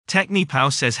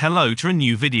TechniPow says hello to a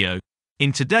new video.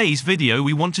 In today's video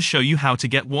we want to show you how to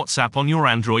get WhatsApp on your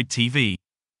Android TV.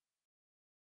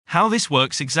 How this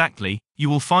works exactly, you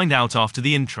will find out after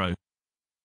the intro.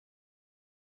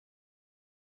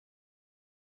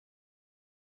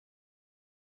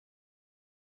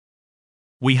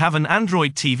 We have an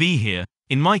Android TV here.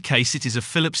 In my case it is a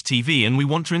Philips TV and we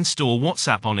want to install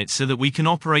WhatsApp on it so that we can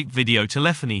operate video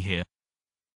telephony here.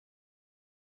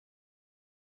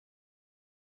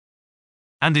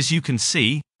 And as you can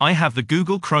see, I have the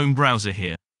Google Chrome browser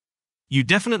here. You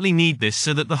definitely need this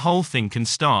so that the whole thing can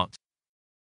start.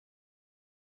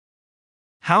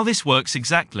 How this works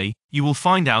exactly, you will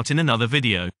find out in another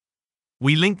video.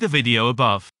 We link the video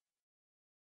above.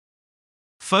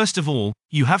 First of all,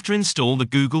 you have to install the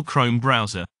Google Chrome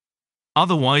browser.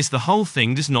 Otherwise the whole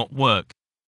thing does not work.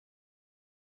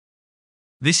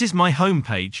 This is my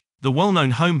homepage, the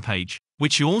well-known homepage,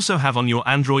 which you also have on your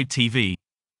Android TV.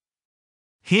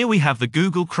 Here we have the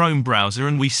Google Chrome browser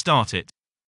and we start it.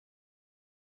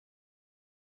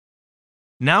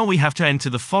 Now we have to enter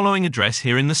the following address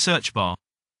here in the search bar.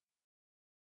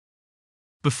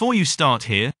 Before you start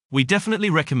here, we definitely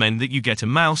recommend that you get a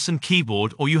mouse and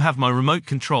keyboard or you have my remote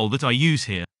control that I use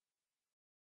here.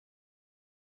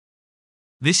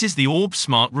 This is the Orb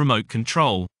Smart Remote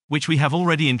Control, which we have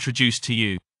already introduced to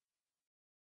you.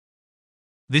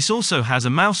 This also has a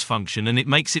mouse function and it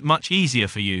makes it much easier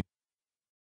for you.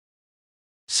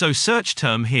 So search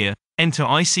term here, enter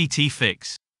ICT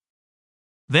Fix.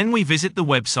 Then we visit the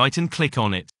website and click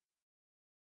on it.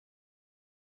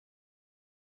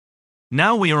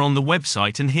 Now we are on the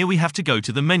website and here we have to go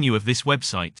to the menu of this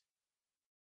website.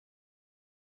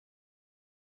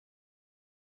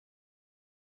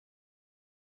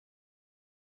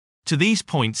 To these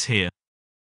points here.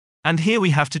 And here we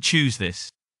have to choose this.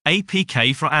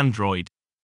 APK for Android.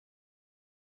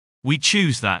 We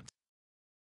choose that.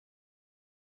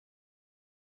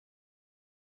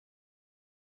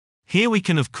 Here we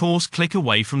can of course click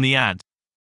away from the ad.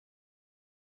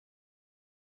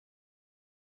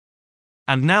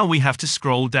 And now we have to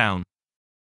scroll down.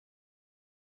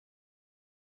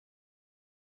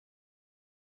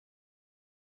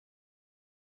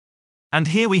 And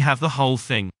here we have the whole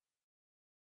thing.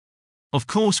 Of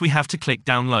course we have to click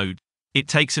download. It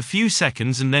takes a few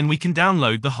seconds and then we can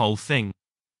download the whole thing.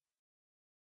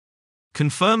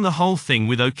 Confirm the whole thing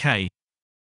with OK.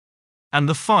 And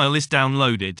the file is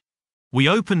downloaded. We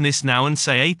open this now and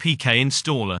say APK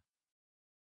installer.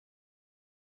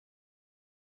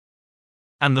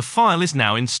 And the file is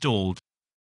now installed.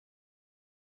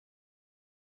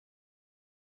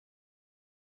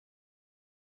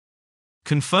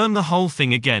 Confirm the whole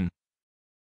thing again.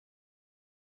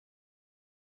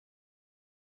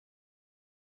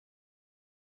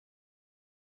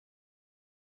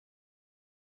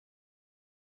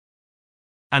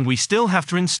 And we still have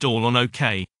to install on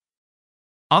OK.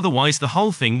 Otherwise the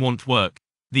whole thing won't work.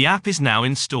 The app is now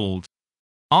installed.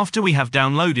 After we have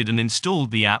downloaded and installed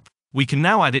the app, we can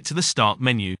now add it to the Start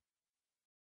menu.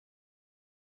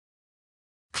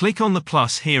 Click on the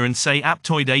plus here and say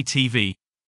Aptoid ATV.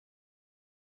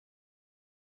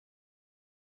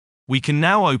 We can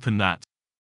now open that.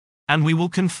 And we will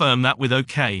confirm that with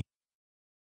OK.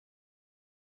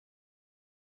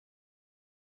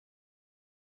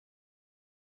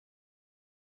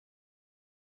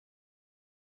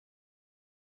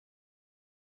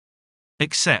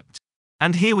 Accept.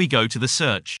 And here we go to the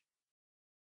search.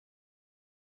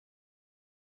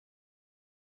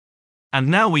 And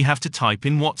now we have to type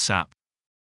in WhatsApp.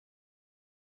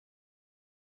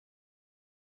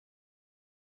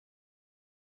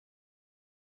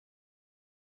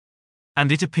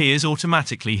 And it appears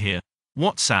automatically here.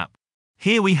 WhatsApp.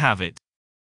 Here we have it.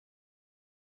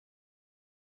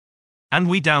 And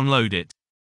we download it.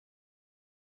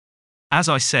 As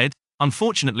I said,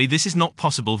 unfortunately this is not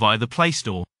possible via the Play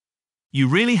Store. You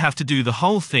really have to do the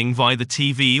whole thing via the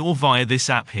TV or via this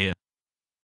app here.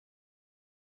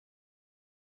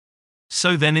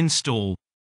 So then install.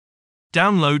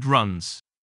 Download runs.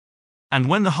 And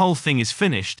when the whole thing is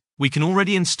finished, we can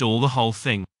already install the whole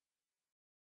thing.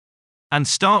 And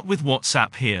start with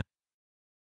WhatsApp here.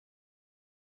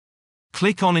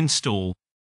 Click on install.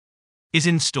 Is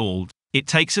installed. It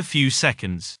takes a few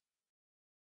seconds.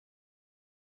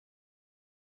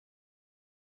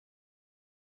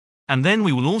 And then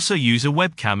we will also use a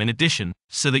webcam in addition,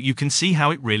 so that you can see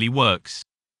how it really works.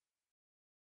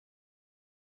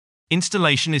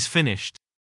 Installation is finished.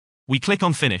 We click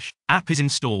on Finish. App is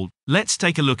installed. Let's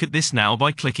take a look at this now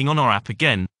by clicking on our app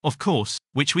again, of course,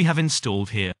 which we have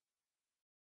installed here.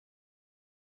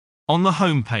 On the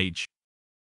home page.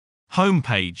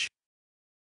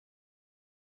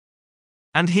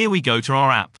 And here we go to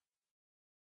our app.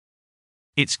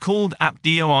 It's called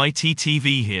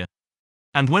app.doittv here.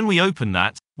 And when we open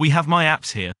that, we have my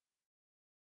apps here.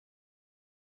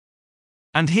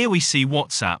 And here we see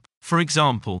WhatsApp, for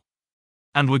example.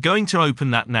 And we're going to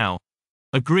open that now.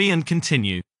 Agree and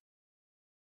continue.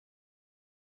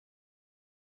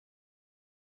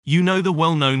 You know the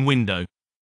well-known window.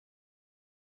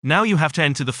 Now you have to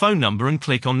enter the phone number and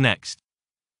click on Next.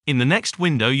 In the next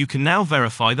window you can now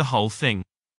verify the whole thing.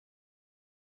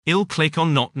 I'll click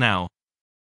on Not Now.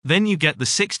 Then you get the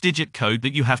 6-digit code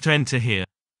that you have to enter here.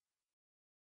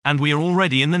 And we are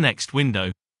already in the next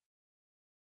window.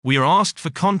 We are asked for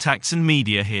contacts and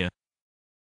media here.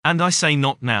 And I say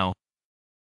Not Now.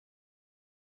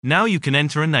 Now you can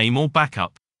enter a name or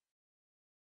backup.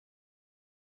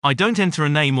 I don't enter a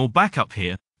name or backup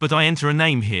here, but I enter a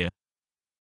name here.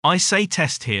 I say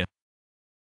Test here.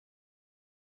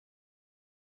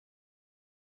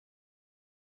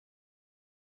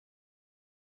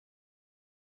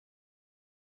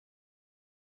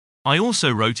 I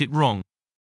also wrote it wrong.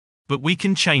 But we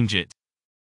can change it.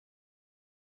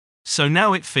 So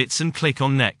now it fits and click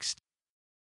on Next.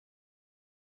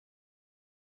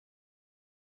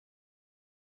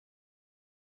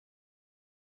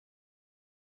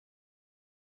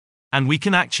 And we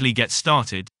can actually get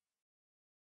started.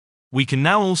 We can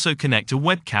now also connect a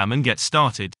webcam and get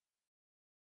started.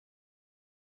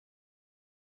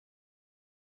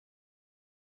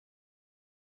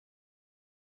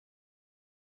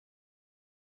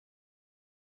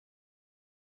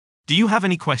 Do you have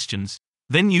any questions?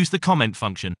 Then use the comment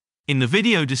function. In the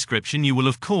video description you will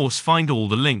of course find all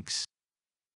the links.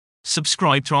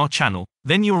 Subscribe to our channel,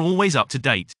 then you are always up to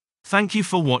date. Thank you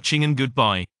for watching and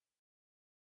goodbye.